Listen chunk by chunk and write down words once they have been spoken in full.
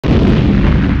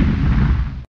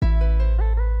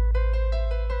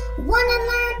Wanna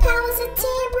learn powers of 10?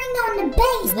 Bring on the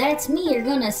base. That's me. You're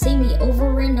gonna see me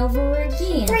over and over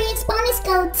again. 3 exponents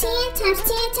go 10 times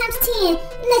 10 times 10.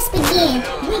 Let's begin.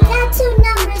 We got two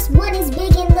numbers, one is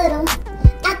big and little.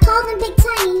 I call them big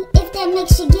tiny, if that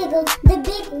makes you giggle. The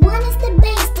big one is the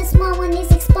base, the small one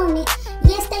is exponent.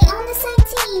 Yes, they on the same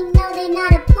team, no they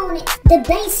not opponent. The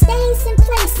base stays in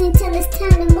place until it's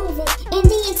time to move it. And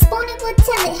the exponent will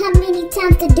tell it how many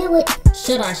times to do it.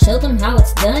 Should I show them how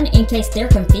it's done in case they're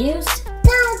confused?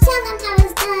 Don't tell them how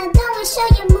it's done, go and show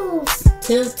your moves.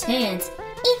 2 tens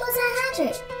Equals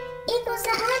 100. Equals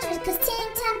 100, cause 10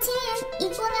 times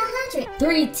 10 equals 100.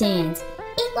 3 tens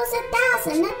Equals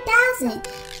 1,000, 1,000.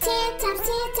 10 times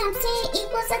 10 times 10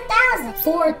 equals 1,000.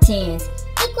 4 tens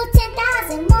Equals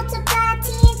 10,000. Multiply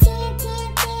 10, 10,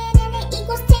 10, 10, and it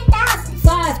equals 10,000.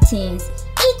 5 tens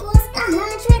Equals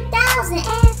 100,000.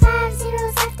 Add 5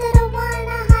 zeros after the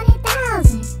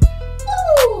 100,000.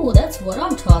 Ooh, that's what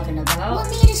I'm talking about. Want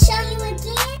me to show you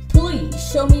again?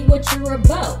 Please, show me what you're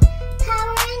about.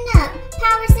 Powering up.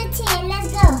 Powers of 10,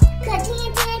 let's go. Cause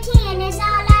 10, 10, 10 is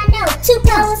all I know. 2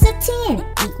 powers of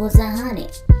 10 Equals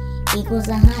 100. Equals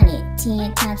 100.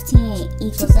 10 times 10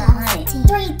 equals 100.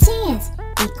 3 tens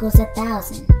Equals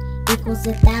 1,000. Equals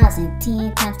 1,000.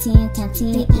 10 times 10 times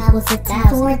 10 equals 1,000.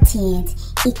 4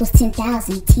 tens equals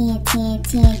 10,000. 10, 10,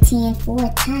 10, 10, 4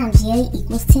 times, yeah,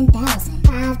 equals 10,000.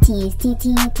 5 tens, 10,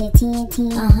 10, 10, 10, 10,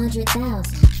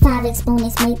 100,000. 5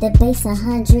 exponents make the base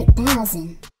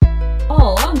 100,000.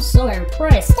 Oh, I'm so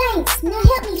impressed. Thanks, now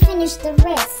help me finish the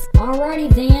rest.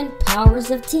 Alrighty then,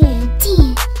 powers of 10.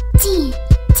 10, 10,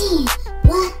 10,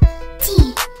 what?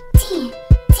 10, 10,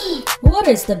 10, What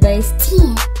is the base?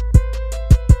 10,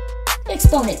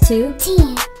 Exponent 2.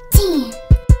 10, 10,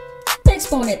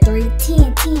 Exponent 3.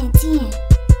 10, 10, 10,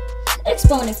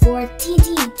 Exponent 4. 10,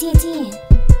 10, 10, 10,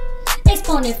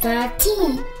 Exponent 5.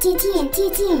 10, 10, 10,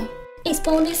 10, 10,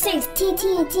 Exponent 6. 10,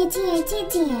 10, 10, 10, 10,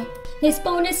 10,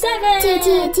 Exponent 7. 10,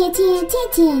 10, 10, 10,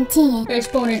 10, 10, 10.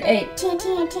 Exponent 8. 10,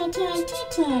 10, 10, 10,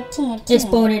 10, 10, 10.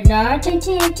 Exponent 9. 10,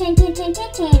 10, 10, 10, 10,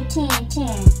 10, 10,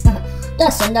 10.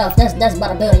 That's enough. That's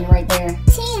about a billion right there.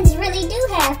 Tens really do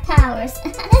have powers.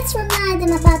 Let's remind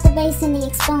them about the base and the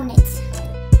exponents.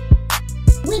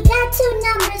 We got two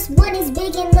numbers, one is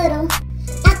big and little.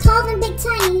 I call them big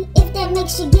tiny, if that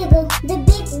makes you giggle. The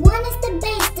big one is the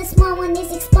base, the small one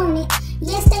is exponent.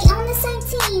 Yes, they on the same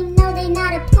team, no they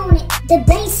not opponent. The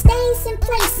base stays in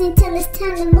place until it's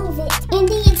time to move it. And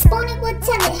the exponent will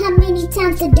tell it how many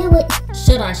times to do it.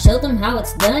 Should I show them how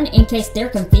it's done in case they're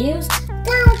confused?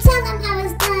 Go and tell them how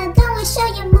it's done, go and show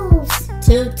your moves.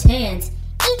 2 tens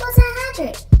Equals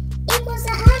 100. Equals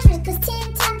 100, cause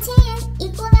 10 times 10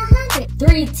 equals 100.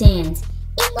 3 tens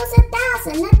Equals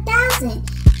 1,000, 1,000.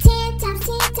 10 times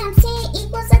 10 times 10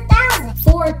 equals 1,000.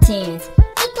 4 tens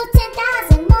Equals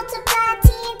 10,000. Multiply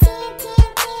 10, 10, 10,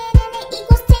 10, and it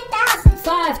equals 10,000.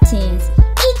 5 tens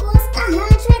Equals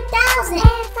 100,000.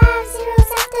 Add 5 zeros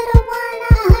after the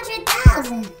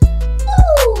 100,000.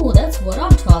 Ooh, that's what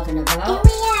I'm talking And about.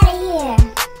 we out of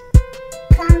here.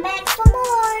 Come back for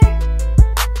more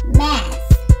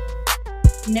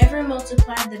math. Never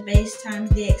multiply the base times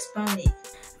the exponent.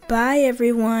 Bye,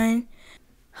 everyone.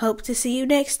 Hope to see you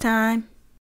next time.